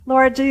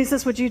Lord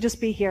Jesus, would you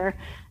just be here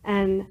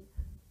and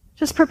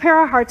just prepare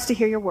our hearts to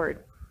hear your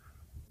word.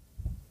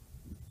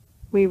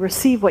 We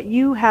receive what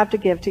you have to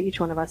give to each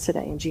one of us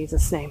today in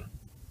Jesus' name.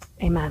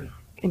 Amen.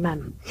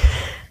 Amen.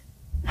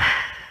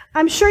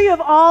 I'm sure you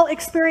have all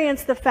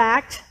experienced the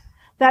fact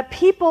that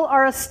people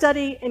are a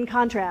study in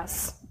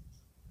contrasts.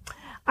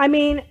 I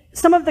mean,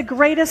 some of the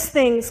greatest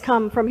things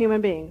come from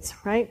human beings,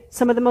 right?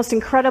 Some of the most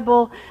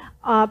incredible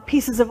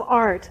pieces of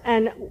art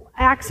and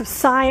acts of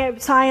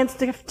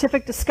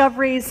scientific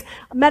discoveries,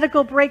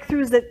 medical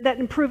breakthroughs that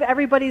improve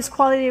everybody's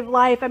quality of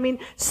life. I mean,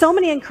 so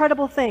many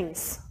incredible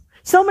things.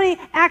 So many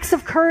acts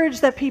of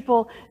courage that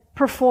people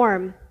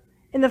perform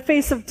in the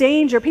face of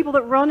danger, people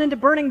that run into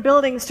burning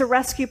buildings to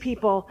rescue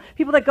people,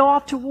 people that go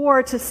off to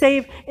war to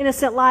save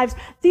innocent lives.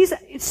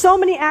 So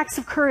many acts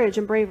of courage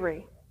and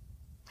bravery.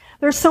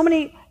 There's so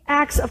many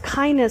acts of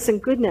kindness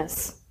and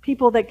goodness,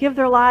 people that give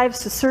their lives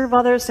to serve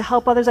others, to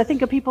help others. I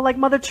think of people like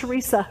Mother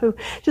Teresa, who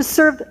just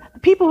served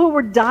people who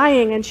were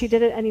dying, and she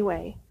did it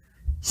anyway.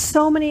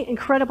 So many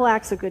incredible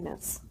acts of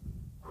goodness.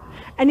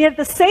 And yet at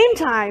the same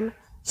time,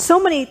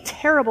 so many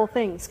terrible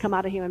things come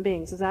out of human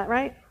beings. Is that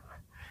right?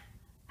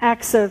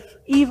 Acts of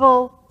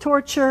evil,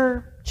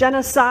 torture,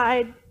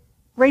 genocide,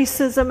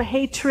 racism,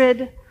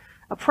 hatred,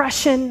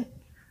 oppression.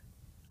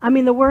 I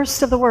mean, the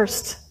worst of the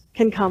worst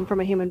can come from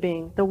a human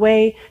being. The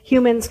way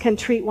humans can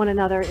treat one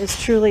another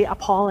is truly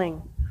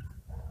appalling.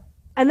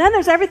 And then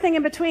there's everything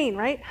in between,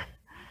 right?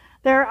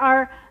 There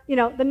are,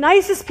 the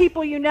nicest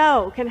people you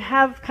know can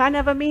have kind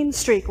of a mean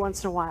streak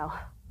once in a while.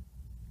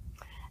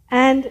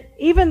 And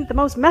even the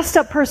most messed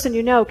up person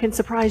you know can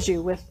surprise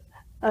you with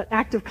an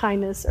act of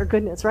kindness or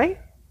goodness, right?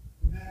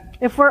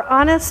 If we're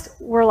honest,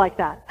 we're like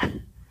that.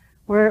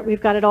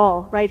 We've got it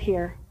all right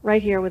here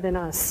within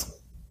us.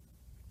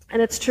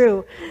 And it's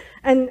true.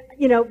 And,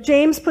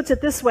 James puts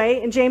it this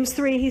way in James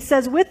 3. He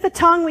says, with the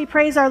tongue we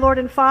praise our Lord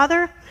and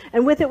Father,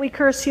 and with it we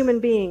curse human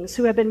beings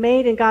who have been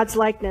made in God's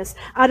likeness.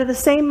 Out of the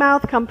same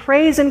mouth come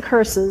praise and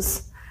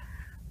curses.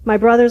 My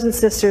brothers and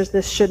sisters,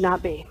 this should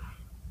not be.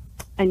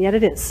 And yet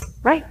it is,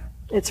 right?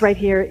 It's right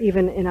here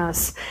even in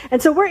us.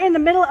 And so we're in the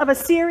middle of a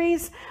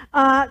series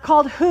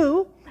called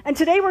Who? And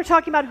today we're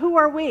talking about who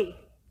are we?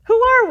 Who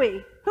are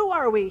we? Who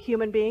are we,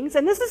 human beings?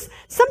 And this is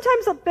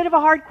sometimes a bit of a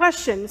hard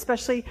question,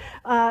 especially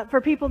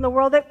for people in the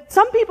world. That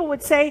some people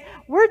would say,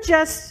 we're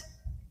just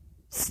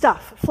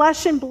stuff,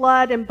 flesh and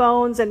blood and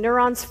bones and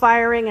neurons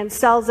firing and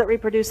cells that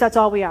reproduce. That's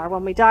all we are.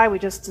 When we die, we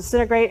just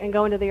disintegrate and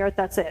go into the earth.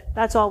 That's it.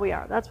 That's all we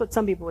are. That's what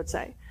some people would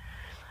say.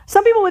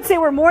 Some people would say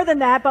we're more than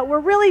that, but we're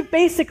really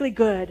basically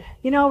good.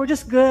 We're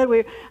just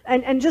good.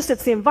 And just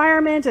it's the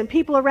environment and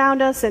people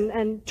around us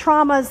and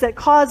traumas that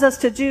cause us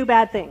to do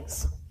bad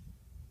things.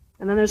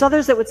 And then there's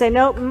others that would say,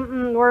 no,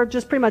 we're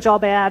just pretty much all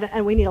bad,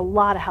 and we need a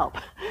lot of help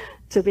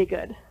to be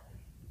good,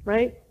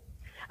 right?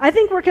 I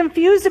think we're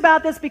confused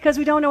about this because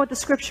we don't know what the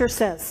Scripture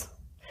says.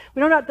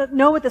 We don't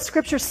know what the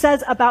Scripture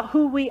says about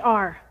who we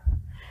are.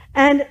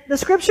 And the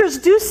Scriptures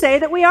do say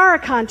that we are a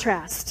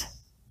contrast,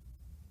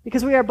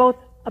 because we are both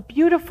a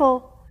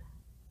beautiful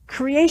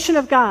creation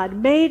of God,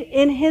 made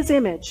in His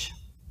image,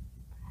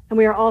 and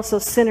we are also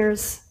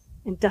sinners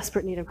in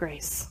desperate need of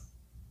grace.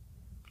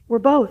 We're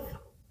both.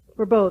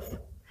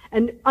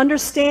 And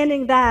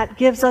understanding that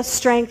gives us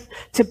strength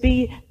to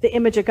be the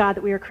image of God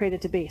that we are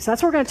created to be. So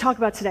that's what we're going to talk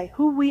about today,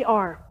 who we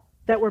are,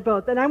 that we're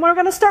both. And we're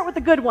going to start with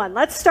the good one.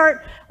 Let's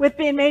start with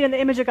being made in the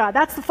image of God.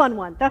 That's the fun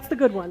one. That's the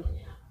good one.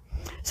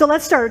 So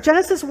let's start.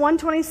 Genesis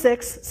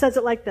 1:26 says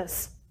it like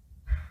this.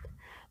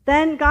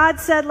 Then God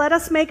said, let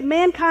us make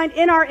mankind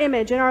in our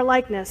image, in our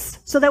likeness,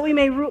 so that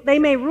they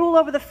may rule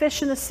over the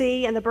fish in the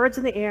sea and the birds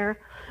in the air,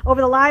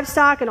 over the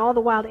livestock and all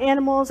the wild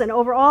animals, and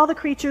over all the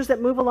creatures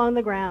that move along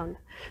the ground.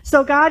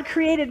 So God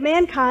created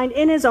mankind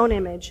in His own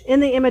image. In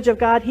the image of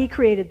God, He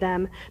created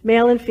them.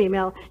 Male and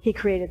female, He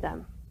created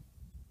them.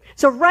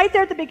 So right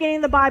there at the beginning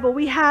of the Bible,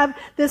 we have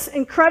this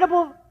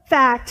incredible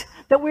fact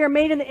that we are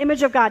made in the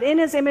image of God, in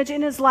His image,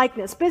 in His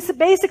likeness.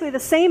 Basically the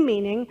same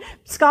meaning.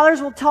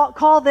 Scholars will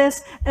call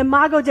this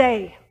imago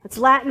Dei. It's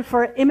Latin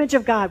for image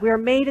of God. We are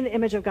made in the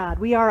image of God.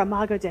 We are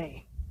imago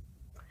Dei.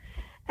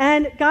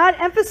 And God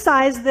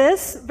emphasized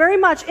this very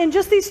much in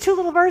just these two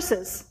little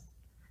verses.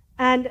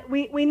 And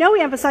we know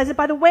He emphasized it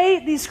by the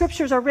way these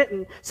scriptures are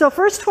written. So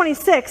verse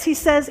 26,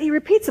 He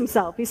repeats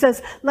Himself. He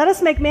says, let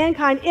us make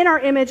mankind in our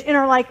image, in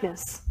our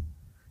likeness.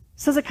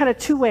 He says it kind of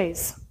two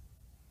ways.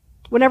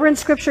 Whenever in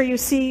Scripture you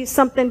see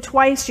something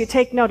twice, you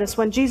take notice.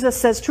 When Jesus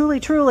says,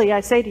 truly, truly, I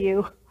say to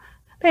you,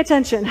 pay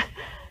attention.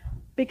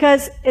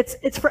 Because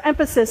it's for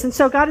emphasis. And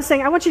so God is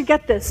saying, I want you to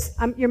get this.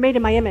 You're made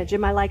in my image,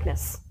 in my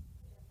likeness.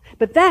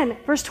 But then,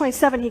 verse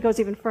 27, He goes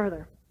even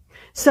further.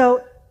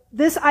 So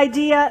this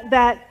idea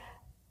that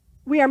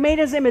we are made in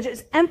His image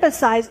is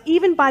emphasized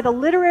even by the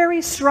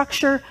literary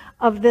structure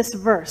of this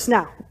verse.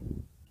 Now,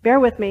 bear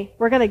with me.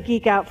 We're going to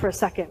geek out for a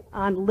second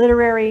on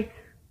literary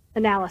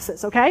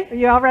analysis, okay? Are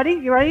you all ready?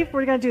 You ready?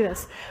 We're going to do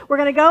this. We're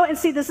going to go and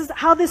see this is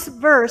how this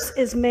verse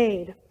is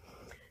made.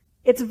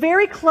 It's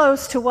very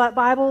close to what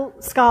Bible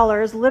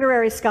scholars,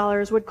 literary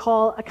scholars, would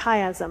call a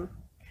chiasm.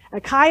 A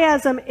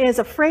chiasm is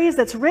a phrase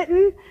that's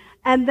written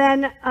and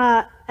then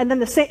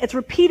it's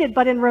repeated,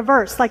 but in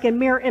reverse, like in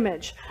mirror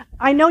image.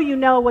 I know you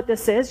know what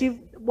this is.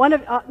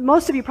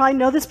 Most of you probably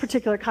know this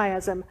particular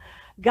chiasm.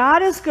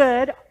 God is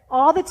good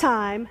all the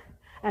time,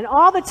 and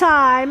all the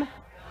time,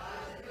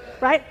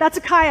 right? That's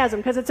a chiasm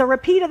because it's a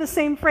repeat of the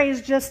same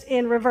phrase just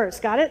in reverse.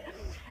 Got it?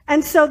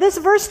 And so this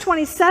verse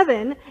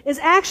 27 is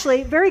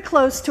actually very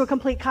close to a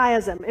complete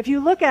chiasm. If you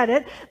look at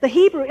it,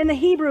 in the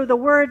Hebrew, the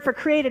word for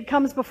created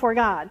comes before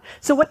God.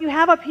 So what you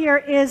have up here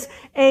is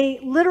a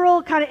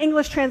literal kind of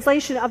English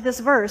translation of this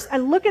verse.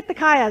 And look at the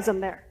chiasm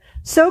there.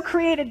 So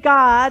created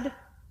God,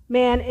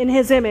 man, in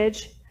his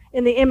image.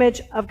 In the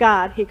image of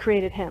God, he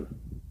created him.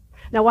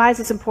 Now, why is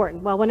this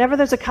important? Well, whenever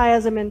there's a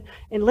chiasm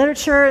in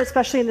literature,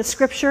 especially in the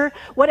scripture,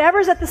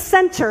 whatever's at the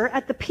center,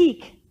 at the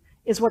peak,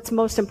 is what's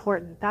most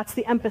important. That's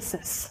the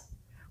emphasis.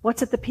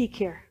 What's at the peak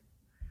here?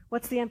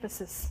 What's the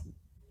emphasis?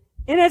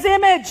 In his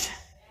image.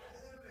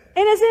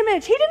 In his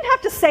image. He didn't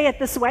have to say it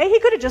this way. He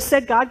could have just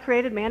said God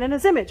created man in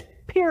his image,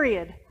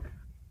 period.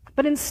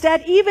 But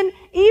instead, even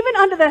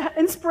under the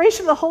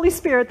inspiration of the Holy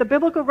Spirit, the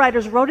biblical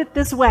writers wrote it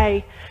this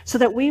way so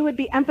that we would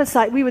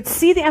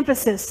see the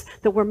emphasis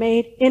that we're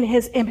made in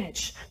his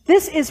image.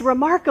 This is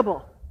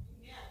remarkable.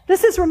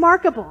 This is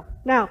remarkable.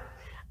 Now,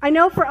 I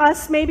know for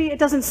us, maybe it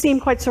doesn't seem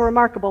quite so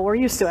remarkable. We're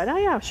used to it. Oh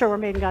yeah, sure, we're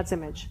made in God's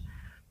image.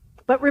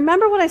 But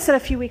remember what I said a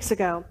few weeks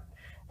ago,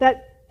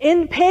 that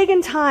in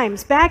pagan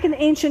times, back in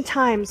the ancient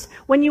times,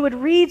 when you would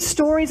read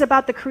stories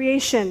about the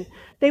creation,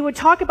 they would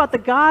talk about the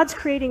gods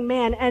creating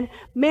man, and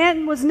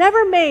man was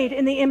never made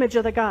in the image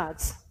of the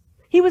gods.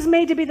 He was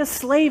made to be the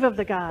slave of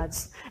the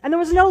gods. And there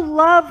was no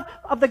love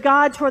of the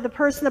God toward the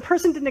person. The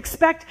person didn't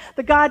expect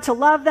the God to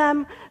love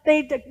them.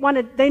 They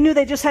knew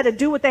they just had to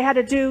do what they had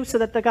to do so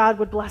that the God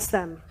would bless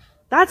them.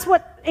 That's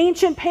what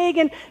ancient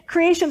pagan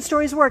creation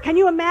stories were. Can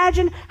you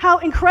imagine how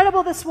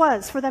incredible this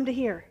was for them to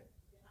hear?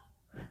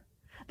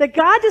 That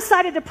God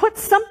decided to put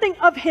something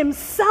of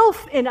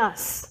himself in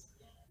us.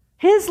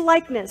 His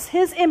likeness,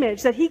 his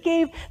image, that he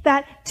gave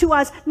that to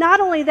us.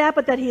 Not only that,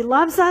 but that he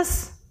loves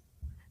us,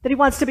 that he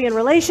wants to be in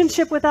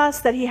relationship with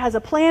us, that he has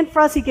a plan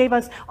for us. He gave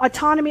us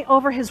autonomy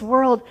over his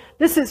world.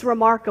 This is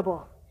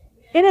remarkable.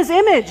 In his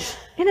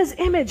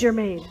image you're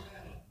made.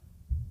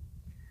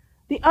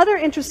 The other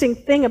interesting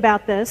thing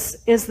about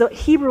this is the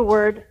Hebrew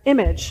word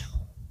image.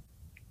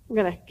 I'm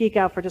going to geek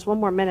out for just one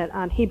more minute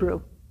on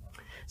Hebrew.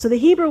 So the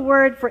Hebrew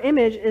word for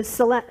image is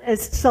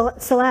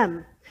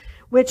selem,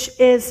 which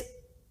is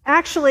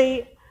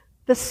actually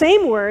the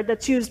same word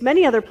that's used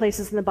many other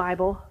places in the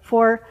Bible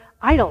for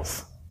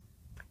idols.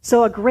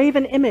 So a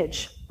graven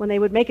image, when they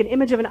would make an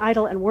image of an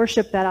idol and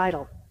worship that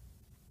idol.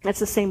 That's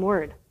the same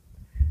word.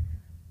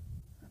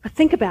 But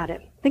think about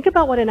it. Think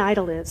about what an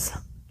idol is.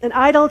 An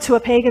idol to a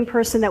pagan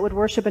person that would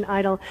worship an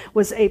idol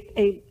was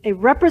a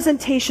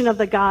representation of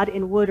the god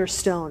in wood or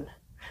stone.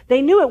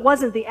 They knew it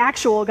wasn't the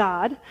actual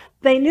God.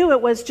 They knew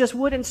it was just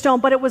wood and stone,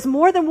 but it was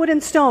more than wood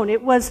and stone.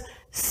 It was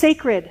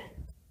sacred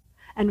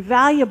and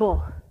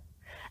valuable.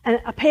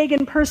 And a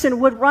pagan person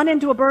would run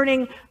into a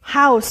burning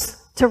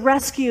house to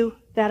rescue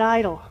that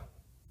idol.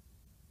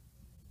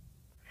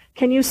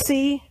 Can you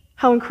see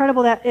how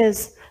incredible that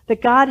is?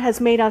 That God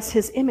has made us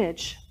his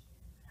image.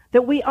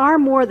 That we are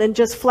more than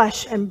just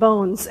flesh and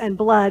bones and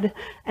blood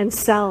and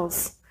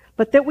cells.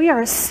 But that we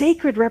are a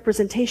sacred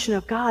representation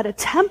of God, a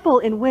temple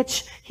in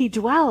which he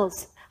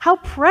dwells. How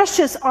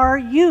precious are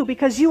you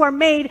because you are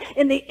made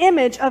in the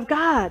image of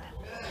God.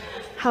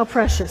 How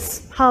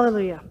precious.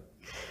 Hallelujah.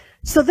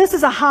 So this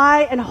is a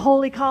high and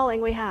holy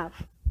calling we have.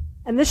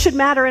 And this should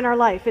matter in our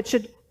life. It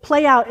should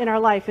play out in our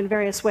life in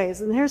various ways.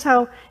 And here's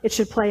how it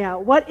should play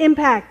out. What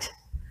impact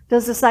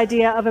does this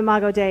idea of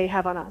Imago Dei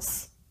have on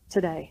us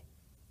today?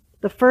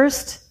 The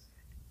first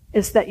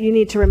is that you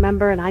need to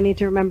remember, and I need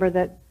to remember,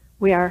 that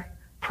we are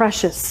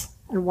precious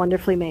and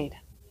wonderfully made.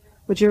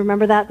 Would you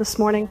remember that this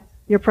morning?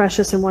 You're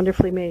precious and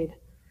wonderfully made.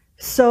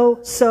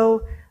 So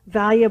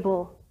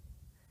valuable.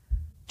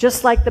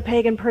 Just like the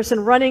pagan person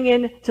running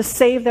in to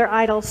save their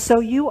idol, so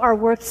you are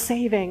worth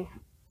saving.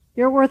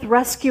 You're worth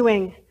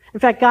rescuing. In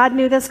fact, God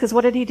knew this because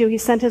what did he do? He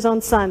sent his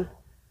own son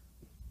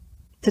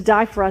to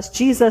die for us.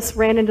 Jesus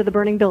ran into the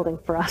burning building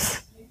for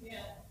us.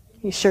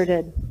 He sure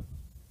did.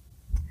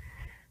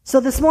 So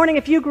this morning,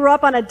 if you grew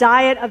up on a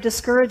diet of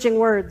discouraging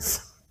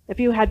words, if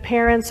you had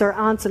parents or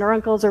aunts and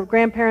uncles or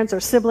grandparents or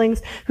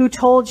siblings who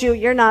told you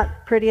you're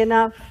not pretty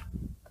enough,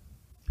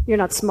 you're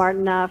not smart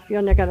enough,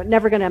 you're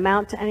never going to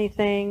amount to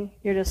anything,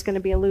 you're just going to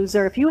be a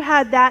loser. If you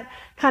had that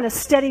kind of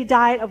steady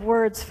diet of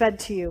words fed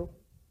to you,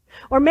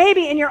 or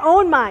maybe in your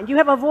own mind you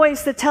have a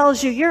voice that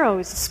tells you you're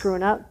always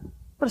screwing up.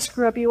 What a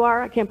screw up you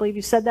are. I can't believe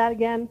you said that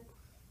again.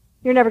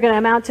 You're never going to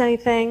amount to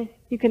anything.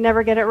 You can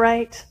never get it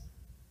right.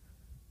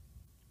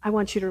 I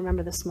want you to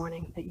remember this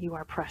morning that you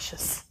are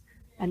precious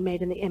and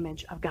made in the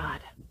image of God.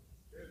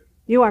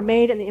 You are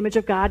made in the image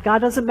of God. God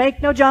doesn't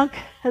make no junk,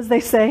 as they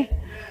say,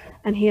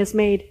 and he has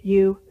made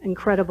you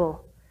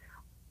incredible.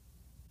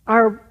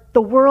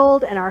 The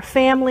world and our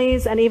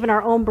families and even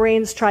our own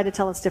brains try to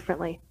tell us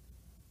differently.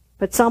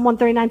 But Psalm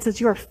 139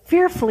 says you are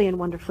fearfully and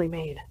wonderfully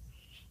made.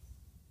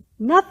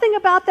 Nothing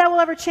about that will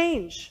ever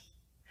change.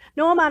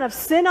 No amount of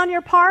sin on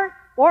your part,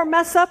 or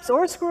mess ups,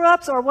 or screw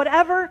ups, or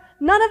whatever,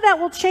 none of that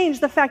will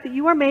change the fact that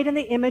you are made in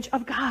the image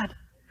of God,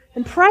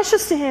 and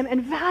precious to Him,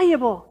 and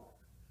valuable.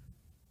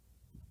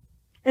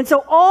 And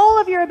so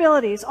all of your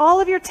abilities, all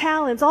of your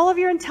talents, all of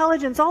your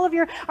intelligence, all of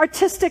your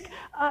artistic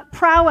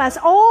prowess,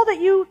 all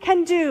that you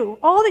can do,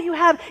 all that you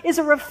have is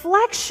a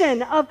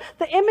reflection of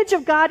the image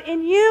of God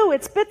in you.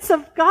 It's bits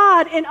of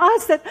God in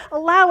us that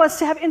allow us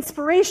to have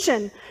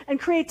inspiration and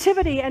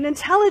creativity and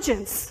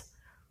intelligence.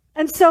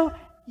 And so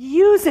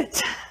use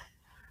it.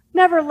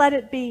 Never let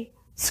it be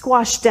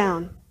squashed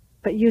down,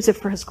 but use it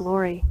for His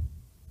glory.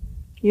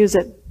 Use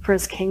it for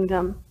His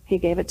kingdom. He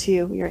gave it to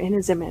you. You're in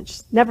His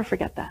image. Never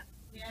forget that.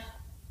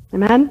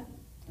 Amen?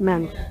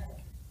 Amen.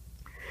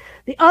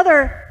 The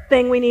other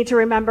thing we need to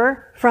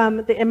remember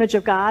from the image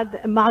of God,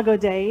 the Imago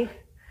Dei,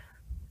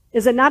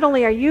 is that not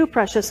only are you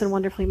precious and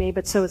wonderfully made,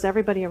 but so is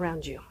everybody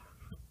around you.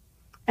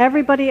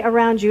 Everybody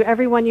around you,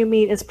 everyone you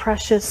meet is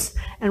precious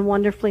and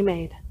wonderfully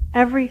made.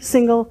 Every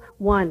single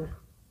one.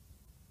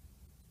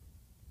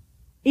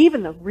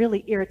 Even the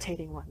really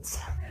irritating ones.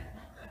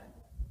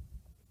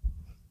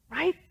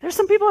 Right? There's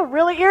some people who are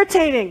really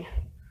irritating.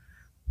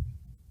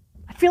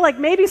 I feel like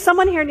maybe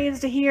someone here needs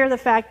to hear the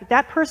fact that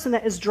that person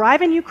that is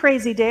driving you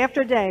crazy day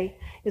after day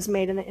is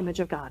made in the image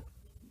of God.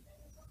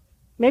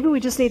 Maybe we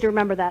just need to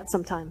remember that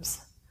sometimes.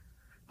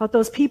 About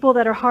those people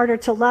that are harder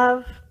to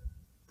love,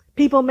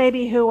 people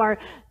maybe who are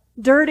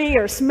dirty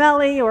or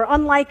smelly or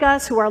unlike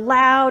us, who are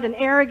loud and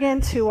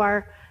arrogant, who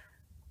are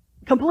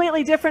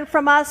completely different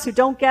from us, who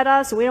don't get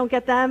us and we don't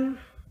get them.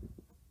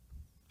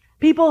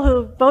 People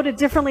who voted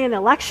differently in an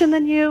election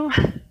than you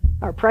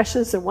are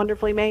precious and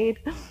wonderfully made.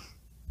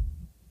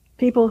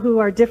 People who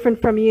are different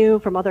from you,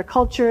 from other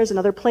cultures and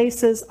other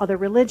places, other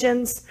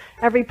religions.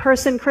 Every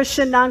person,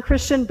 Christian,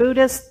 non-Christian,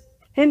 Buddhist,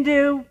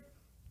 Hindu,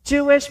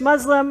 Jewish,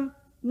 Muslim,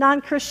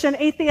 non-Christian,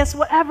 atheist,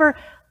 whatever.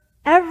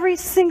 Every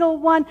single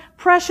one,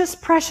 precious,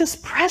 precious,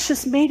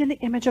 precious, made in the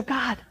image of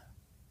God.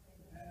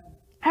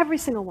 Every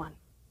single one.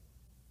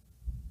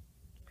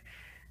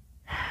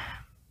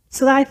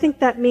 So I think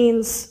that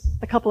means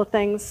a couple of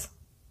things.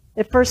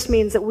 It first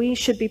means that we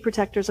should be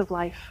protectors of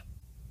life.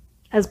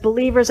 As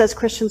believers, as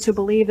Christians who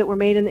believe that we're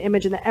made in the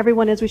image and that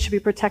everyone is, we should be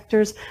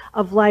protectors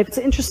of life. It's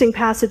an interesting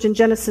passage in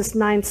Genesis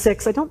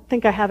 9:6. I don't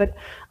think I have it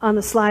on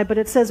the slide, but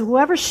it says,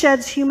 whoever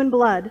sheds human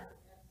blood,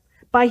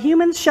 by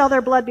humans shall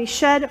their blood be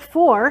shed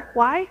for,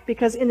 why?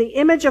 Because in the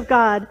image of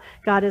God,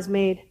 God has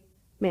made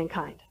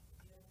mankind.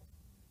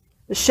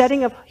 The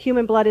shedding of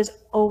human blood is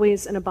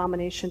always an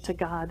abomination to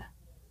God.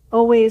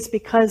 Always,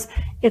 because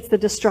it's the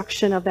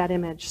destruction of that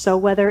image. So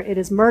whether it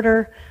is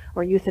murder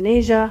or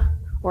euthanasia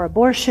or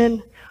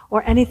abortion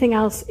or anything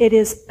else, it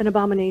is an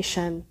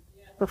abomination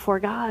before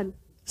God.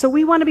 So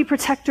we want to be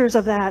protectors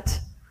of that.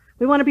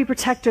 We want to be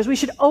protectors. We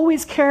should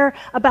always care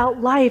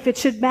about life. It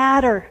should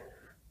matter.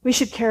 We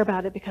should care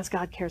about it because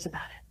God cares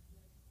about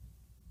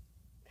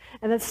it.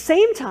 And at the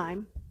same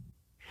time,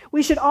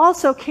 we should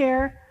also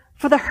care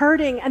for the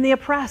hurting and the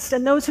oppressed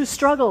and those who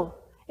struggle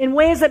in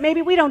ways that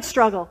maybe we don't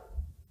struggle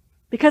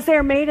because they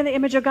are made in the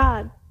image of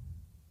God.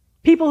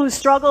 People who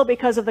struggle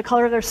because of the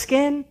color of their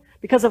skin,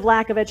 because of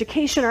lack of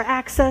education or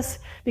access,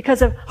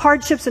 because of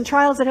hardships and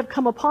trials that have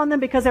come upon them,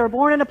 because they were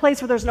born in a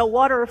place where there's no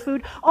water or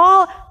food.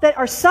 All that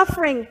are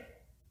suffering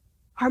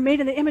are made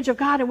in the image of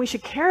God, and we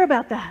should care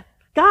about that.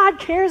 God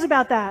cares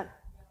about that.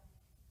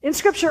 In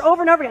Scripture,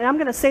 over and over again, and I'm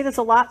going to say this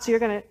a lot, so you're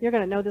going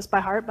to know this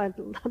by heart by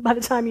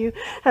the time you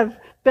have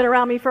been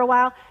around me for a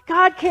while.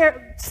 God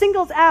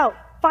singles out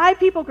 5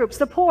 people groups: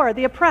 the poor,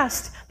 the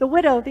oppressed, the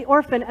widow, the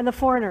orphan, and the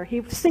foreigner.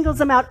 He singles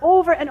them out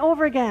over and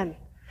over again.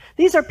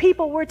 These are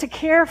people we're to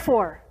care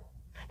for.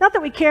 Not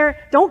that we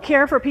don't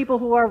care for people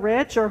who are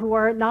rich or who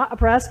are not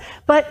oppressed,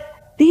 but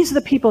these are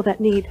the people that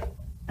need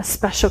a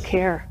special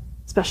care,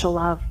 special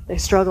love. They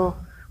struggle.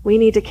 We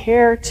need to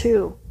care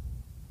too.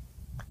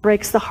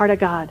 Breaks the heart of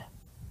God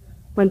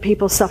when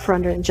people suffer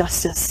under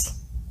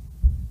injustice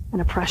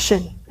and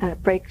oppression, and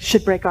it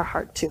should break our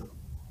heart too,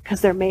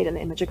 because they're made in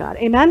the image of God.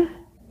 Amen?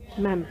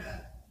 Amen.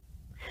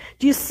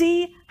 Do you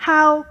see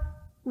how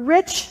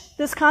rich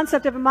this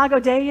concept of Imago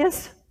Dei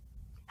is?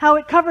 How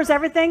it covers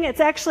everything. It's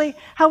actually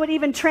how it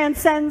even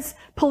transcends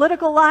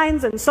political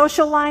lines and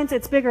social lines.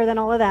 It's bigger than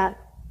all of that.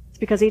 It's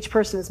because each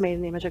person is made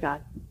in the image of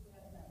God.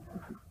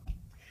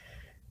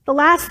 The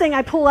last thing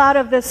I pull out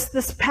of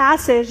this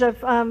passage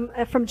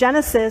from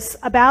Genesis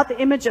about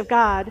the image of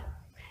God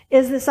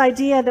is this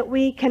idea that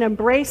we can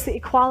embrace the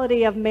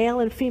equality of male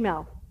and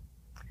female.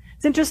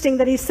 It's interesting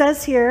that he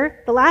says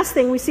here, the last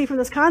thing we see from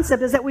this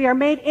concept is that we are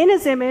made in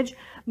his image,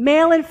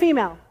 male and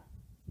female.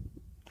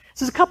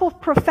 So there's a couple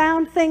of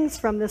profound things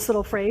from this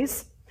little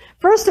phrase.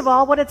 First of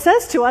all, what it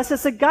says to us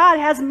is that God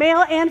has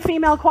male and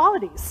female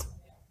qualities.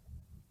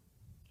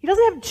 He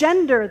doesn't have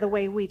gender the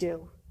way we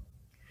do.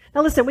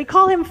 Now listen, we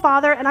call him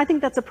Father, and I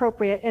think that's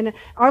appropriate. In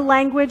our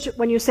language,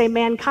 when you say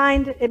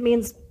mankind, it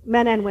means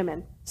men and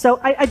women. So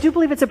I do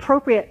believe it's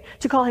appropriate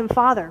to call him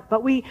Father,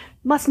 but we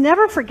must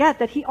never forget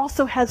that he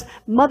also has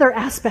mother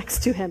aspects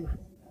to him.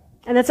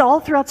 And it's all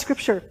throughout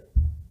Scripture.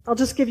 I'll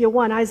just give you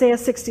one. Isaiah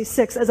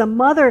 66, as a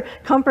mother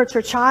comforts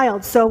her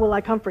child, so will I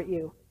comfort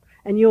you,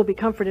 and you will be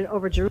comforted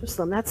over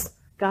Jerusalem. That's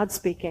God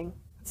speaking.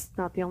 It's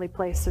not the only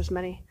place. There's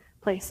many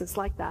places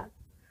like that.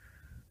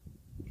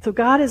 So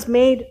God has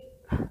made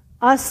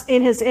us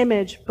in his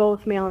image,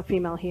 both male and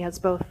female. He has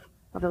both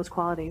of those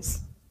qualities.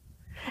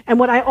 And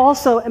what I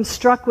also am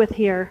struck with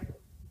here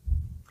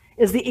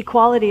is the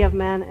equality of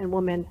man and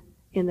woman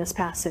in this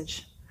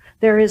passage.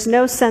 There is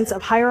no sense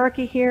of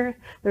hierarchy here.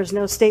 There's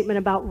no statement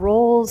about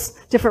roles,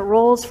 different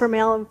roles for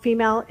male and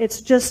female.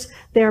 It's just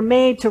they're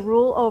made to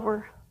rule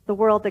over the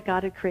world that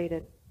God had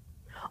created.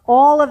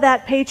 All of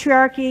that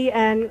patriarchy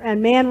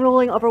and man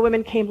ruling over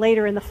women came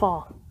later in the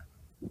fall.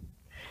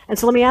 And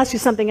so let me ask you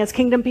something. As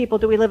kingdom people,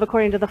 do we live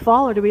according to the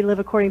fall, or do we live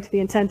according to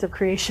the intent of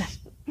creation?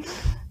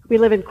 We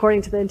live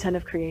according to the intent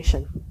of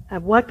creation,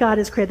 of what God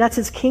has created. That's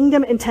his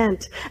kingdom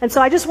intent. And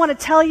so I just want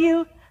to tell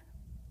you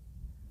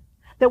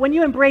that when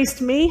you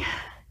embraced me,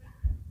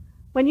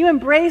 when you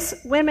embrace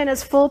women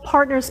as full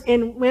partners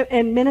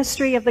in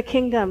ministry of the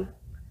kingdom,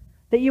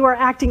 that you are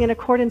acting in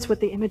accordance with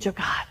the image of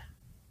God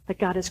that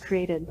God has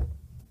created.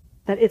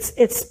 That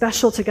it's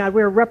special to God.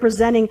 We're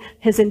representing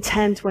his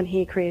intent when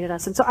he created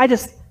us. And so I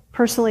just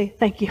personally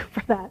thank you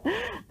for that.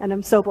 And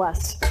I'm so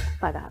blessed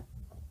by that.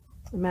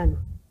 Amen.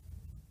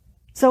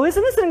 So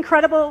isn't this an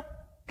incredible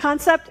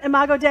concept,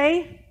 Imago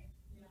Dei?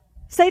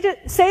 Say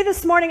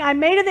this morning, I'm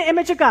made in the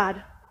image of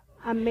God.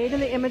 I'm made in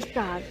the image of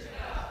God.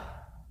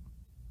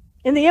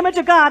 In the image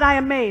of God, I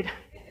am made.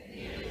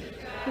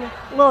 Yeah,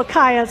 a little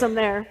chiasm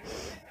there.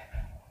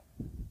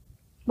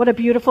 What a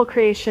beautiful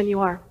creation you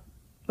are.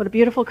 What a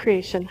beautiful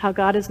creation, how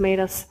God has made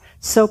us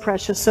so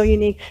precious, so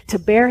unique, to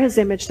bear his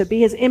image, to be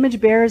his image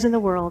bearers in the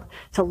world,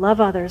 to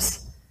love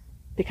others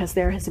because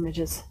they're his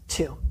images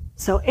too.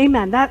 So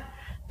amen. That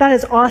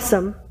is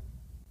awesome.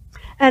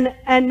 And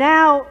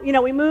now,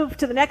 we move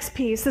to the next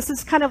piece. This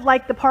is kind of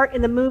like the part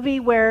in the movie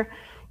where,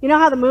 you know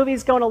how the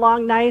movie's going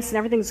along nice and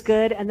everything's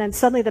good, and then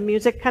suddenly the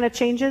music kind of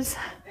changes?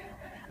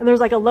 And there's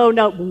like a low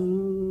note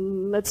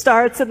that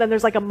starts, and then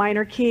there's like a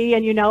minor key,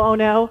 and oh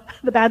no,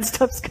 the bad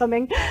stuff's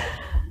coming.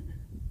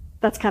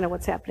 That's kind of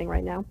what's happening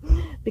right now.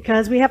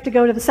 Because we have to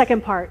go to the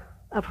second part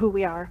of who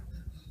we are.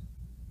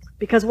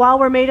 Because while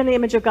we're made in the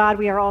image of God,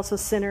 we are also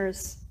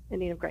sinners in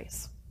need of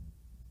grace.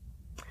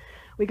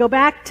 We go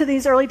back to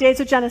these early days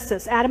of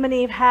Genesis. Adam and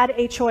Eve had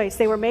a choice.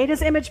 They were made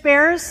as image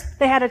bearers.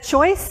 They had a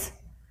choice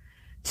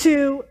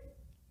to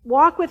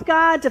walk with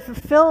God, to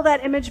fulfill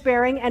that image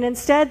bearing, and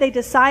instead they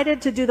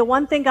decided to do the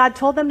one thing God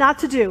told them not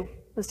to do,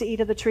 was to eat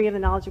of the tree of the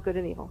knowledge of good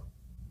and evil.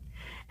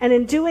 And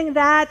in doing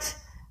that,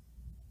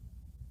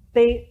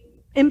 they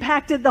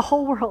impacted the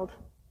whole world.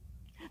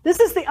 This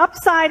is the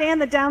upside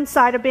and the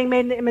downside of being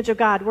made in the image of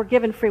God. We're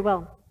given free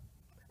will.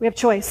 We have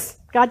choice.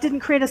 God didn't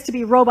create us to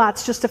be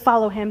robots just to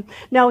follow him.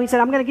 No, he said,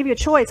 I'm going to give you a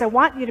choice. I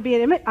want you to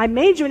be I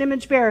made you an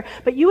image bearer,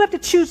 but you have to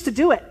choose to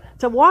do it,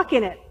 to walk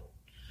in it,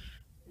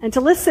 and to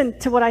listen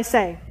to what I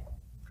say.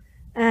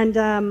 And,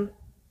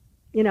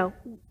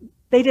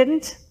 they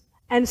didn't.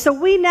 And so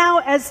we now,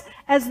 as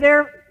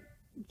their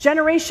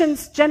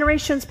generations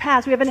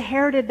pass, we have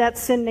inherited that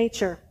sin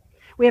nature.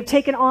 We have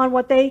taken on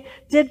what they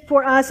did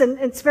for us, and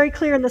it's very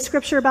clear in the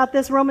scripture about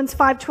this. Romans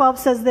 5:12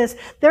 says this,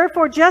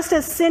 therefore, just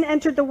as sin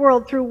entered the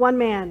world through one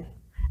man,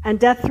 and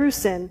death through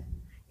sin,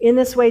 in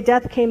this way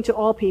death came to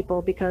all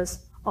people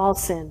because all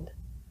sinned.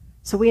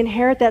 So we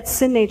inherit that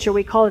sin nature.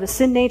 We call it a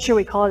sin nature.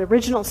 We call it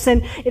original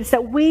sin. It's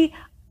that we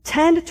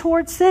tend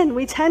toward sin.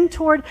 We tend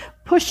toward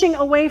pushing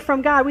away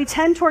from God. We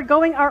tend toward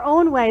going our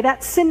own way.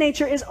 That sin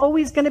nature is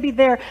always going to be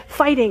there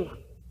fighting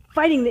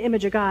the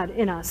image of God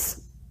in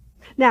us.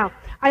 Now,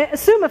 I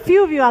assume a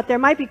few of you out there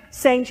might be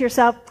saying to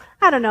yourself,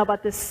 I don't know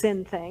about this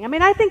sin thing. I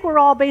mean, I think we're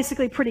all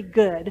basically pretty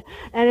good.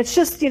 And it's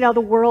just,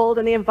 the world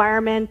and the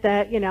environment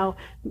that,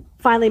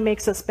 finally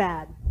makes us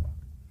bad.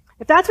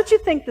 If that's what you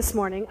think this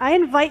morning, I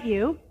invite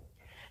you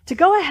to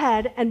go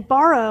ahead and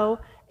borrow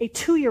a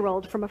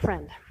 2-year-old from a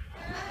friend.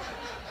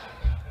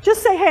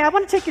 Just say, hey, I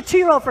want to take your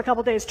 2-year-old for a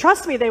couple days.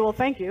 Trust me, they will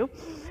thank you.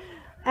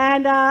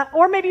 And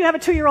or maybe you have a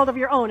 2-year-old of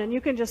your own and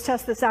you can just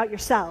test this out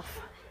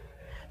yourself.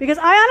 Because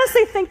I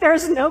honestly think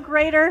there's no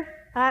greater,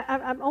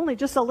 I'm only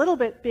just a little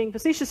bit being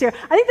facetious here,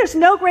 I think there's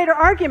no greater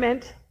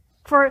argument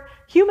for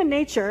human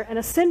nature and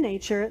a sin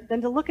nature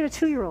than to look at a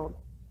 2-year-old.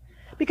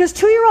 Because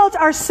 2-year-olds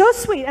are so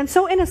sweet and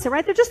so innocent,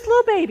 right? They're just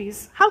little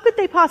babies. How could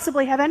they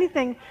possibly have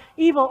anything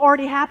evil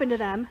already happen to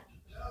them?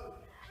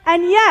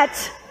 And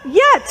yet,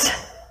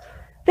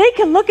 they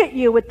can look at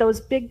you with those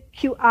big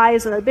cute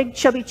eyes and their big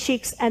chubby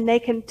cheeks, and they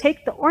can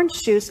take the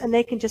orange juice and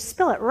they can just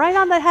spill it right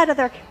on the head of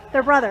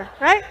their brother,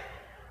 right?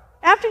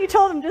 After you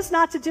told them just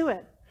not to do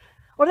it.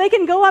 Or they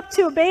can go up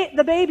to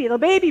the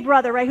baby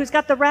brother, right, who's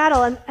got the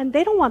rattle, and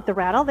they don't want the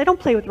rattle. They don't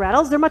play with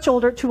rattles. They're much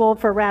older, too old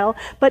for a rattle.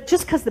 But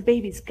just because the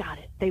baby's got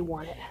it, they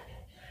want it.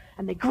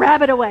 And they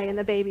grab it away, and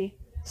the baby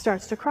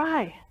starts to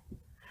cry.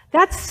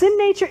 That sin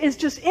nature is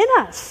just in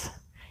us.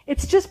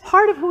 It's just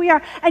part of who we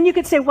are. And you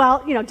could say,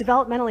 well,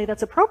 developmentally,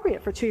 that's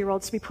appropriate for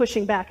 2-year-olds to be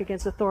pushing back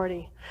against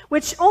authority,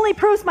 which only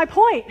proves my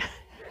point.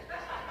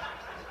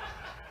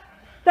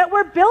 that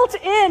we're built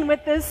in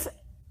with this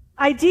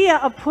idea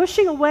of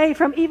pushing away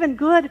from even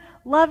good,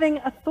 loving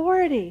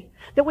authority,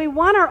 that we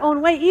want our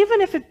own way,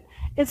 even if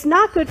it's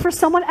not good for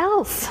someone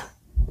else.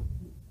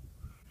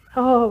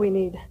 Oh, we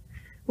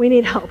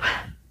need help.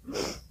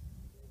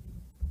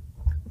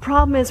 The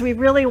problem is we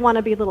really want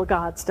to be little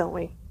gods, don't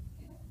we?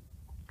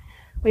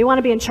 We want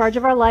to be in charge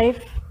of our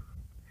life.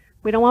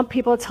 We don't want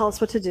people to tell us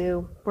what to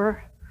do.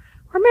 We're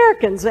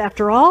Americans,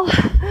 after all.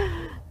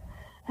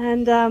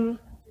 And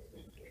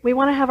we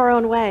want to have our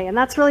own way. And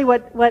that's really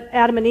what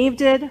Adam and Eve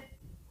did.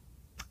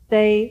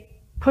 They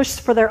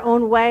pushed for their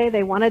own way.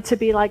 They wanted to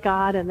be like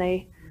God, and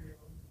they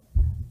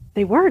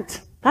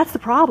weren't. That's the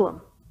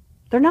problem.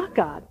 They're not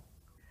God.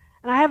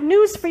 And I have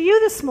news for you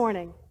this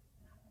morning.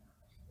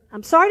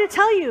 I'm sorry to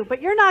tell you,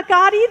 but you're not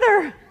God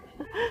either.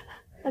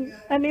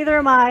 and neither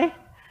am I,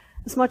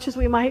 as much as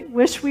we might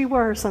wish we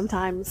were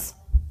sometimes.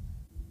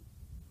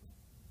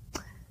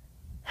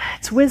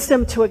 It's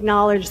wisdom to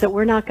acknowledge that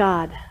we're not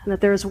God, and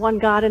that there is one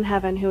God in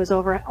heaven who is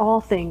over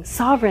all things,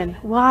 sovereign,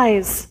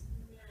 wise,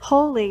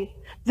 holy.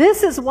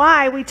 This is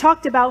why we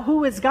talked about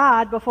who is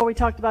God before we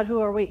talked about who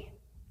are we.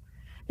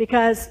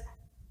 Because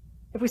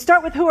if we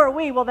start with who are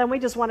we, well, then we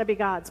just want to be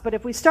gods. But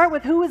if we start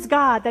with who is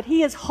God, that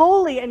he is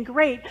holy and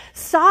great,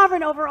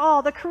 sovereign over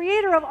all, the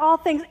creator of all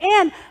things,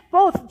 and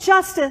both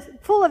justice,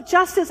 full of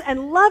justice,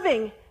 and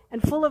loving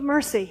and full of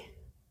mercy,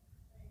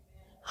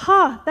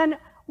 then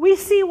we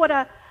see what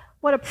a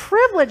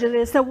privilege it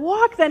is to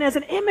walk then as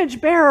an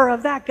image bearer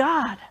of that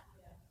God.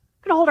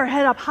 We're going to hold our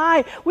head up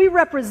high. We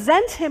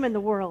represent him in the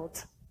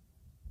world.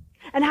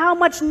 And how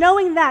much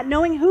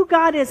knowing who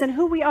God is and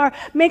who we are,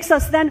 makes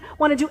us then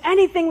want to do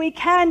anything we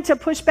can to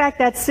push back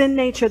that sin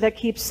nature that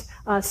keeps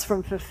us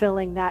from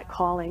fulfilling that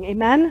calling.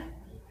 Amen?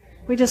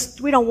 We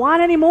don't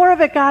want any more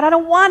of it, God. I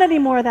don't want any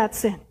more of that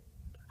sin.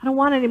 I don't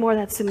want any more of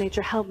that sin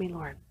nature. Help me,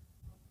 Lord.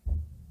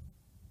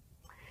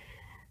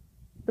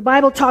 The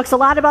Bible talks a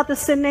lot about the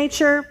sin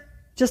nature.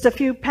 Just a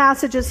few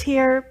passages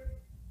here,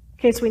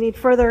 in case we need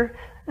further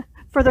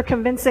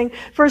convincing.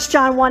 1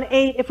 John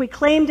 1:8, if we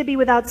claim to be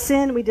without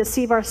sin, we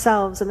deceive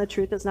ourselves, and the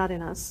truth is not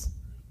in us.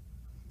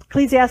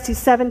 Ecclesiastes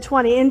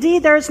 7:20,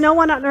 indeed, there is no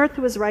one on earth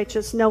who is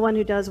righteous, no one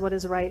who does what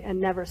is right and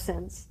never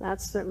sins.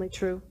 That's certainly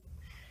true.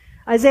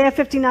 Isaiah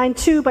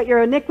 59:2, but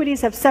your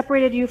iniquities have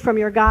separated you from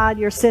your God,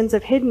 your sins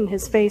have hidden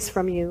his face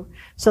from you,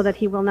 so that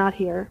he will not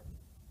hear.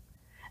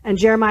 And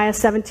Jeremiah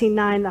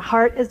 17:9, the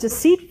heart is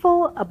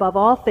deceitful above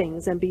all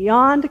things and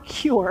beyond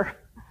cure.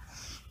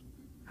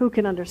 Who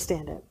can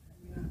understand it?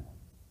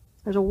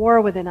 There's a war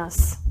within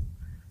us.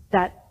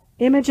 That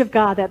image of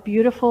God, that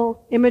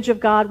beautiful image of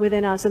God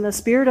within us, and the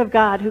Spirit of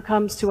God who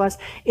comes to us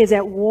is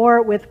at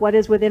war with what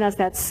is within us,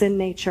 that sin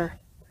nature,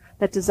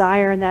 that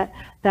desire and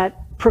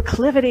that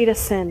proclivity to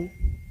sin,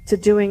 to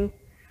doing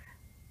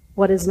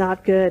what is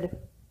not good.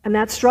 And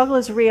that struggle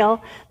is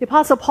real. The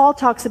Apostle Paul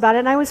talks about it,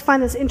 and I always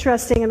find this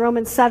interesting in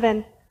Romans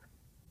 7.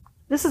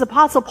 This is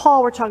Apostle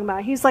Paul we're talking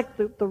about. He's like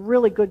the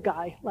really good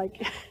guy,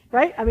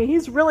 right? I mean,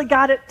 he's really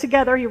got it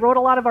together. He wrote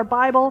a lot of our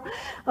Bible,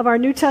 of our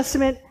New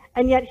Testament,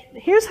 and yet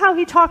here's how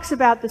he talks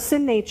about the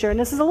sin nature. And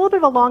this is a little bit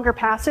of a longer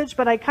passage,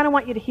 but I kind of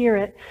want you to hear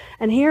it.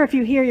 And hear if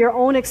you hear your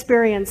own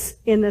experience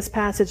in this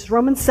passage.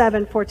 Romans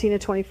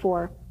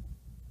 7:14-24.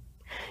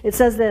 It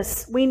says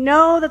this, we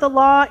know that the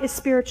law is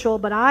spiritual,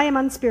 but I am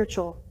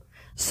unspiritual,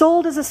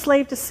 sold as a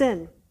slave to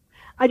sin.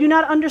 I do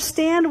not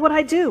understand what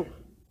I do.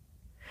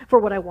 For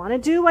what I want to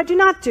do, I do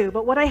not do,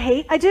 but what I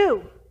hate, I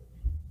do.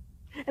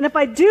 And if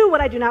I do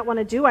what I do not want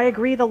to do, I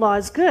agree the law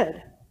is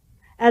good.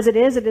 As it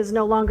is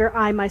no longer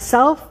I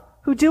myself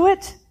who do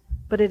it,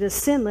 but it is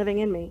sin living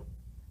in me.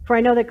 For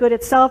I know that good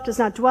itself does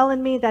not dwell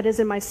in me, that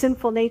is in my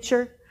sinful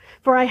nature.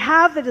 For I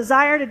have the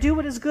desire to do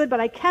what is good, but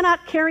I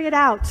cannot carry it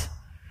out.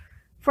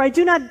 For I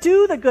do not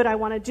do the good I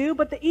want to do,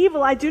 but the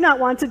evil I do not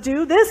want to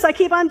do, this I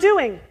keep on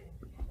doing.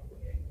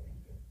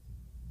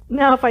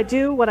 Now, if I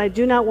do what I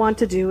do not want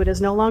to do, it is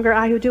no longer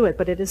I who do it,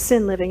 but it is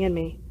sin living in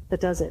me that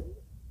does it.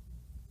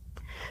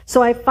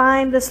 So I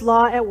find this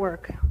law at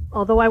work.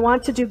 Although I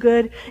want to do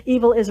good,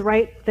 evil is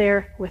right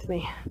there with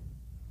me.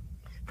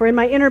 For in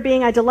my inner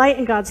being I delight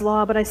in God's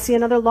law, but I see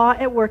another law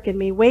at work in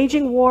me,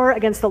 waging war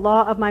against the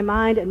law of my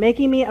mind and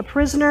making me a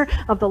prisoner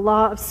of the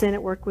law of sin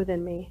at work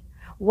within me.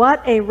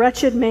 What a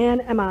wretched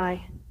man am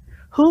I!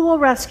 Who will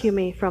rescue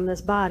me from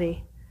this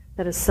body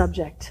that is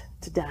subject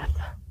to death?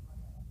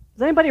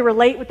 Does anybody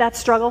relate with that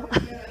struggle?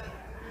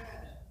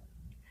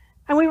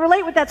 And we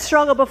relate with that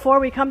struggle before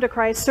we come to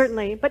Christ,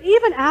 certainly. But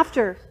even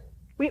after,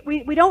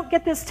 we don't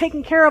get this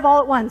taken care of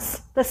all at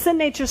once. The sin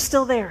nature's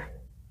still there.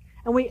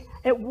 And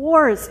it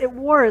wars.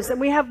 And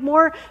we have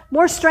more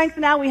strength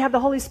now. We have the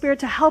Holy Spirit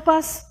to help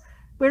us.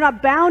 We're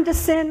not bound to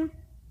sin.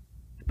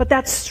 But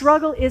that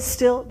struggle is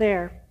still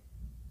there.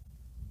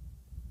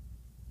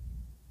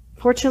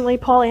 Fortunately,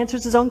 Paul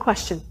answers his own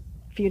question.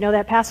 If you know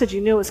that passage, you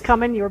knew it was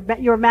coming. You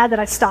were mad that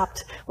I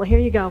stopped. Well, here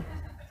you go.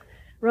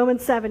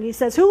 Romans 7, he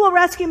says, who will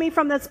rescue me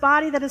from this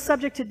body that is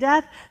subject to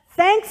death?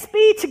 Thanks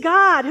be to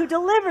God who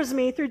delivers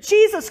me through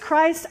Jesus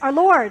Christ our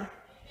Lord.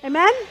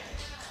 Amen?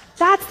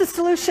 That's the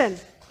solution.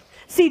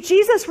 See,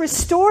 Jesus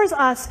restores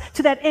us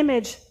to that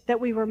image that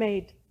we were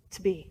made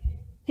to be.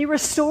 He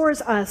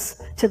restores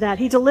us to that.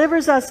 He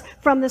delivers us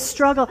from this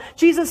struggle.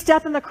 Jesus'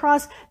 death on the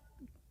cross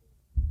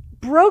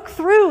broke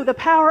through the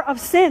power of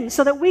sin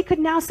so that we could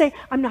now say,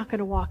 I'm not going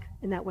to walk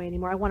in that way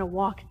anymore. I want to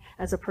walk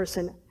as a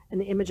person in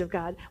the image of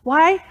God.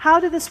 Why? How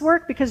did this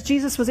work? Because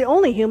Jesus was the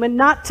only human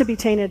not to be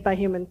tainted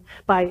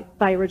by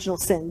original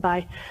sin,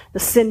 by the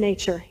sin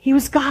nature. He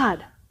was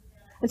God.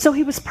 And so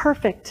he was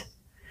perfect.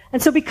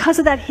 And so because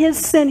of that, his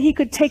sin, he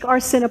could take our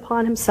sin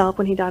upon himself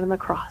when he died on the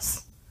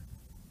cross.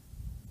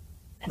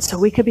 And so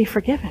we could be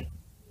forgiven.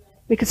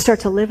 We could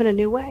start to live in a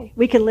new way.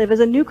 We can live as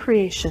a new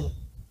creation.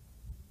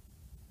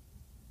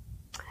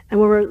 And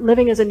when we're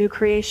living as a new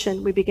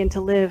creation, we begin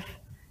to live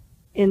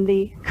in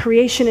the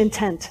creation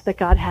intent that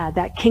God had,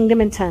 that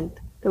kingdom intent,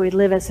 that we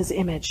live as his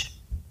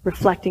image,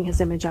 reflecting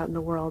his image out in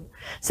the world.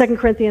 2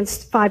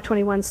 Corinthians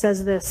 5:21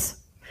 says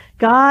this,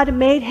 God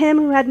made him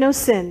who had no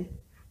sin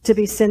to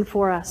be sin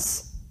for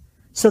us,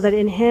 so that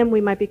in him we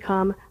might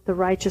become the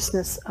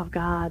righteousness of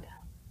God.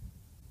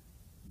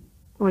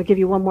 I want to give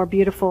you one more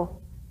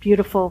beautiful,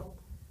 beautiful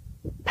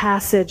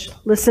passage.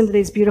 Listen to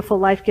these beautiful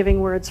life-giving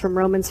words from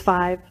Romans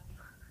 5.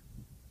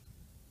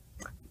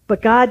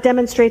 But God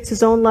demonstrates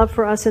his own love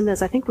for us in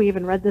this. I think we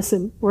even read this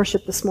in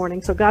worship this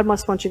morning, so God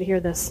must want you to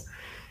hear this.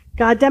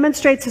 God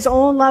demonstrates his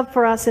own love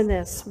for us in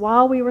this.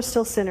 While we were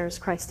still sinners,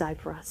 Christ died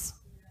for us.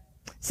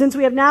 Since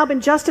we have now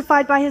been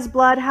justified by his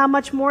blood, how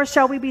much more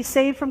shall we be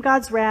saved from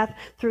God's wrath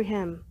through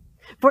him?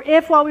 For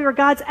if while we were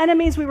God's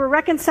enemies, we were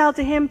reconciled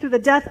to him through the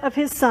death of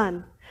his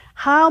Son,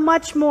 how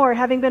much more,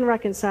 having been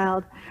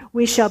reconciled,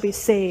 we shall be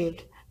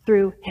saved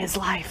through his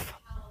life.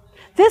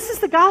 This is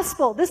the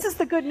gospel. This is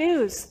the good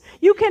news.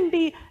 You can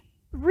be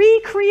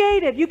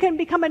recreated. You can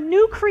become a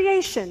new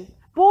creation,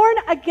 born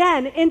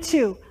again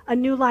into a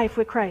new life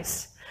with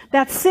Christ.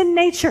 That sin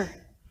nature,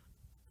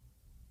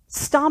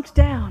 stomped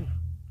down,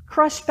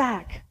 crushed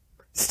back,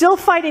 still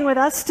fighting with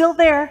us, still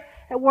there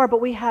at war,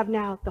 but we have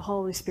now the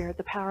Holy Spirit,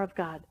 the power of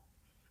God,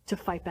 to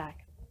fight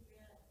back.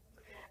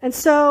 And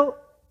so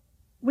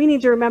we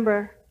need to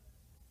remember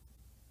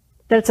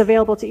that it's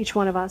available to each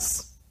one of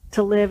us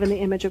to live in the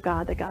image of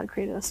God that God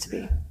created us to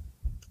be.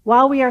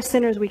 While we are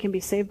sinners, we can be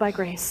saved by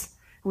grace,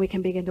 and we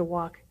can begin to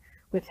walk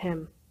with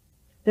him.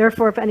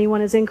 Therefore, if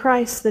anyone is in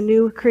Christ, the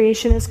new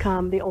creation has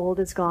come, the old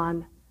is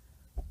gone.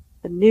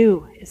 The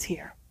new is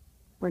here.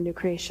 We're new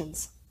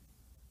creations.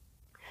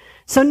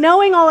 So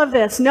knowing all of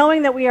this,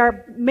 knowing that we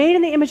are made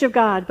in the image of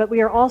God, but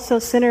we are also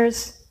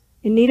sinners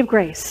in need of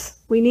grace.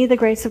 We need the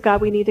grace of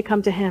God. We need to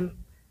come to him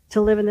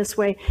to live in this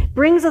way.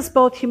 Brings us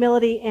both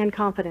humility and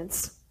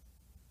confidence.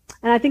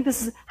 And I think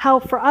this is how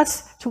for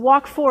us to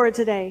walk forward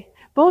today,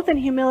 both in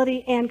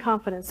humility and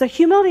confidence. The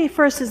humility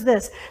first is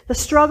this: the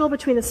struggle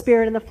between the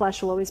spirit and the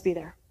flesh will always be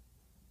there.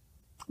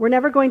 We're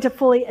never going to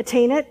fully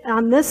attain it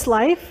on this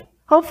life.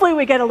 Hopefully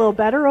we get a little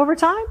better over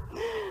time,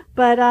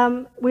 but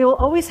we will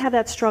always have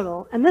that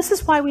struggle. And this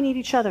is why we need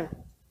each other.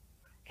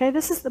 Okay,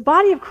 this is the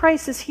body of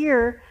Christ is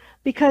here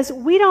because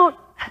we don't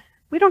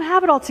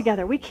have it all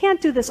together. We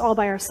can't do this all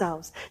by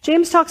ourselves.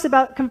 James talks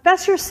about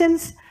confess your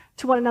sins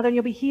to one another and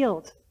you'll be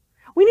healed.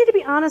 We need to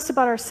be honest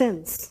about our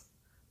sins,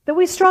 that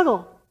we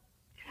struggle.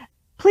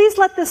 Please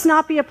let this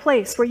not be a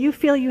place where you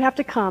feel you have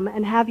to come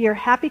and have your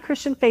happy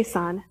Christian face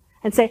on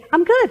and say,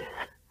 I'm good,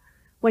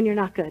 when you're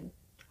not good.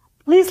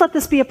 Please let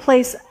this be a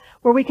place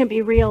where we can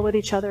be real with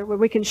each other, where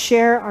we can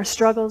share our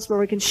struggles, where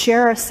we can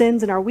share our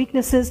sins and our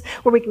weaknesses,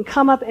 where we can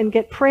come up and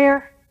get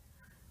prayer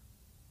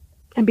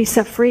and be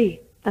set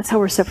free. That's how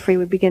we're set free.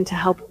 We begin to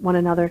help one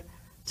another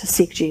to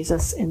seek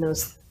Jesus in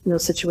those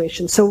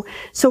situations.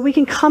 So we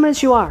can come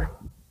as you are.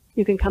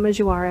 You can come as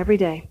you are every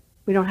day.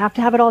 We don't have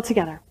to have it all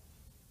together.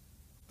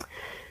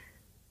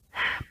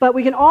 But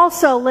we can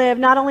also live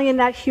not only in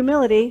that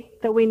humility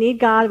that we need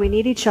God, we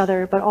need each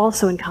other, but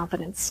also in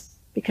confidence,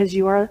 because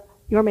you are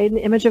made in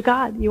the image of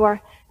God. You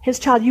are his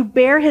child. You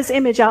bear his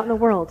image out in the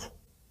world.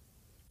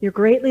 You're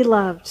greatly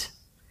loved,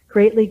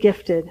 greatly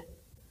gifted,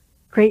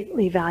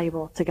 greatly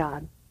valuable to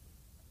God.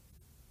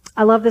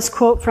 I love this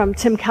quote from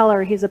Tim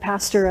Keller. He's a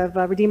pastor of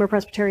Redeemer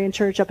Presbyterian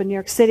Church up in New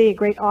York City, a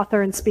great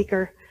author and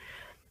speaker.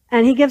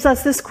 And he gives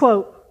us this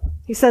quote.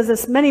 He says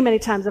this many, many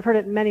times. I've heard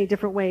it in many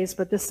different ways,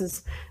 but this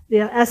is the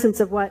essence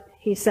of what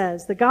he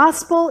says. The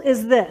gospel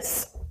is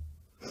this: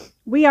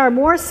 we are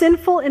more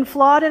sinful and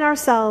flawed in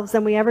ourselves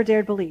than we ever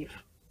dared believe.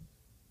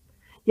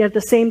 Yet at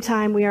the same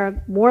time, we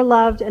are more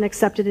loved and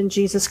accepted in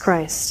Jesus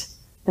Christ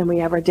than we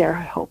ever dare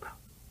hope.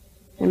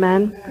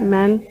 Amen?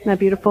 Amen? Isn't that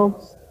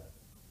beautiful?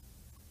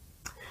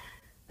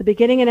 The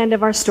beginning and end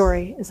of our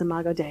story is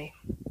Imago Dei.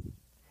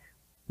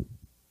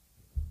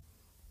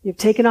 You've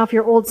taken off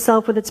your old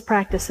self with its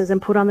practices and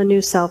put on the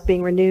new self,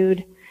 being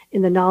renewed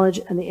in the knowledge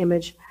and the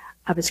image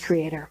of his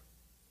Creator.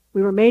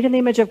 We were made in the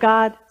image of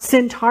God.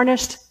 Sin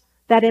tarnished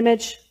that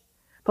image.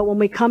 But when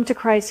we come to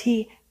Christ,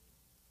 he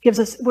gives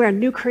us, we're a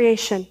new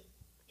creation.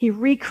 He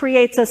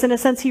recreates us. In a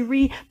sense, he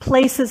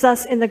replaces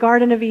us in the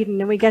Garden of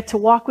Eden, and we get to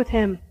walk with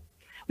him.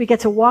 We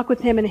get to walk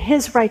with him in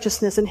his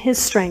righteousness and his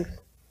strength.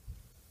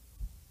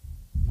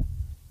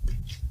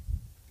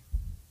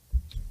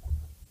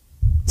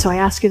 So I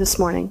ask you this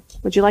morning,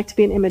 would you like to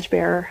be an image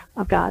bearer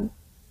of God?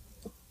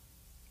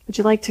 Would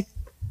you like to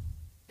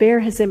bear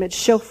his image,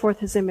 show forth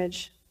his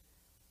image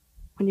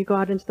when you go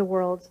out into the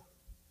world?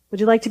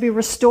 Would you like to be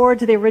restored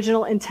to the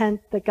original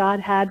intent that God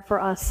had for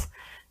us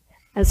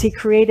as he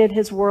created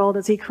his world,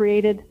 as he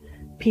created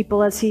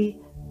people, as he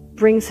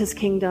brings his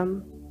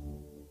kingdom?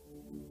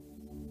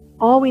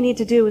 All we need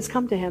to do is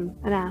come to him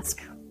and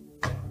ask.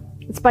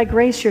 It's by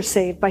grace you're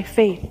saved, by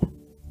faith.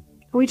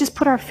 And we just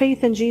put our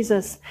faith in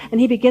Jesus,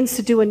 and he begins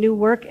to do a new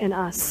work in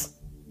us.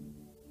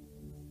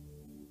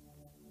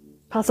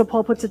 Apostle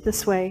Paul puts it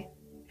this way: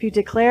 if you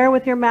declare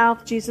with your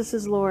mouth Jesus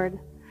is Lord,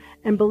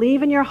 and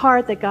believe in your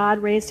heart that God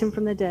raised him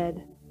from the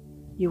dead,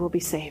 you will be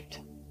saved.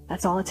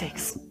 That's all it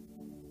takes.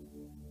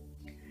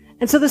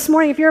 And so this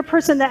morning, if you're a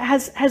person that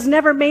has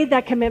never made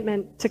that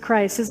commitment to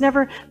Christ, has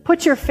never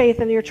put your faith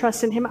and your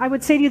trust in him, I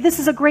would say to you, this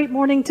is a great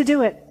morning to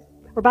do it.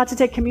 We're about to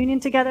take communion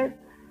together.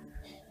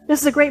 This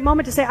is a great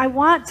moment to say, I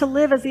want to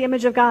live as the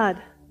image of God.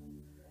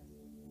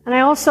 And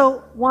I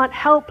also want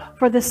help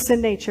for this sin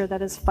nature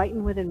that is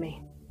fighting within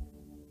me.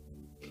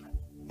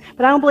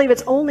 But I don't believe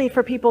it's only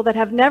for people that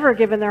have never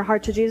given their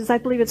heart to Jesus. I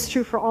believe it's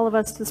true for all of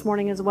us this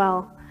morning as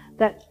well,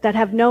 that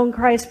have known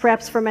Christ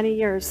perhaps for many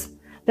years,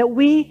 that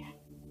we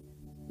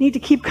need to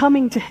keep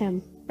coming to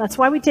him. That's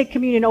why we take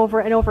communion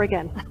over and over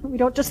again. We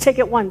don't just take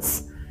it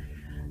once.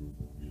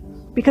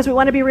 Because we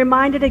want to be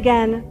reminded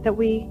again that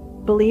we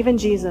believe in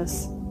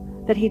Jesus,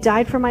 that he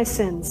died for my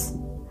sins,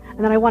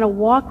 and that I want to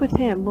walk with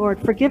him.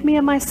 Lord, forgive me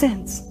of my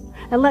sins,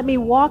 and let me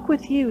walk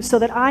with you so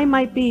that I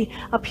might be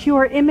a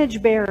pure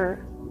image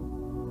bearer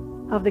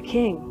of the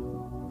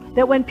King.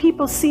 That when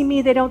people see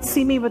me, they don't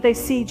see me, but they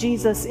see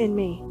Jesus in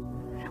me.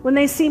 When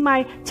they see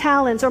my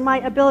talents or my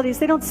abilities,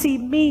 they don't see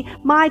me,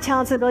 my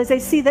talents and abilities. They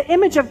see the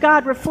image of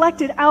God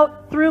reflected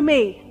out through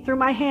me, through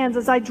my hands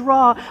as I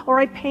draw, or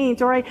I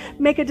paint, or I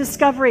make a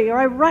discovery, or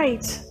I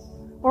write,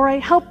 or I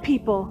help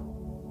people.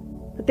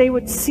 That they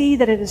would see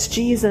that it is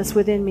Jesus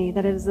within me,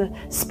 that it is the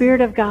Spirit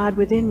of God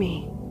within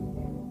me.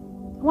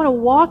 I want to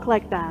walk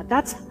like that.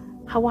 That's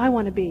how I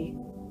want to be.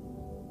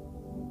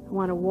 I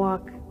want to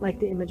walk like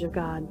the image of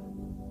God.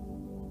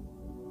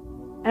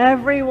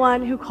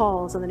 Everyone who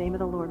calls on the name of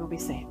the Lord will be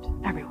saved.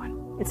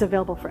 Everyone. It's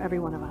available for every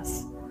one of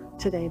us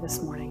today,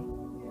 this morning.